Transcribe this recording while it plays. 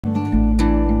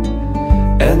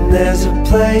And there's a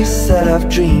place that I've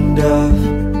dreamed of,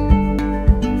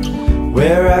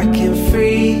 where I can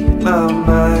free my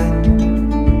mind.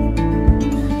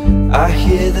 I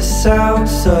hear the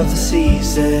sounds of the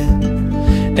season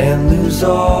and lose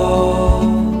all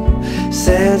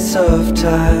sense of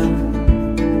time.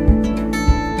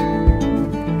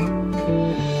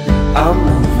 I'm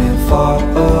moving far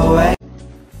away.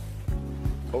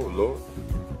 Oh Lord.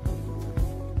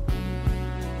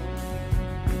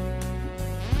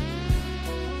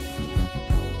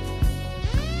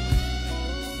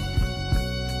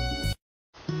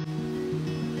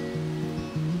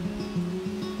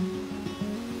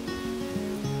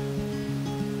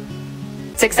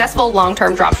 Successful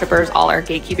long-term dropshippers all are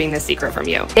gatekeeping this secret from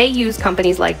you. They use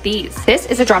companies like these. This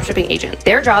is a dropshipping agent.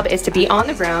 Their job is to be on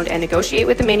the ground and negotiate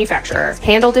with the manufacturer,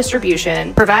 handle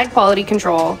distribution, provide quality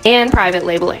control, and private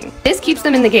labeling. This keeps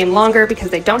them in the game longer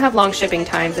because they don't have long shipping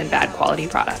times and bad quality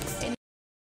products.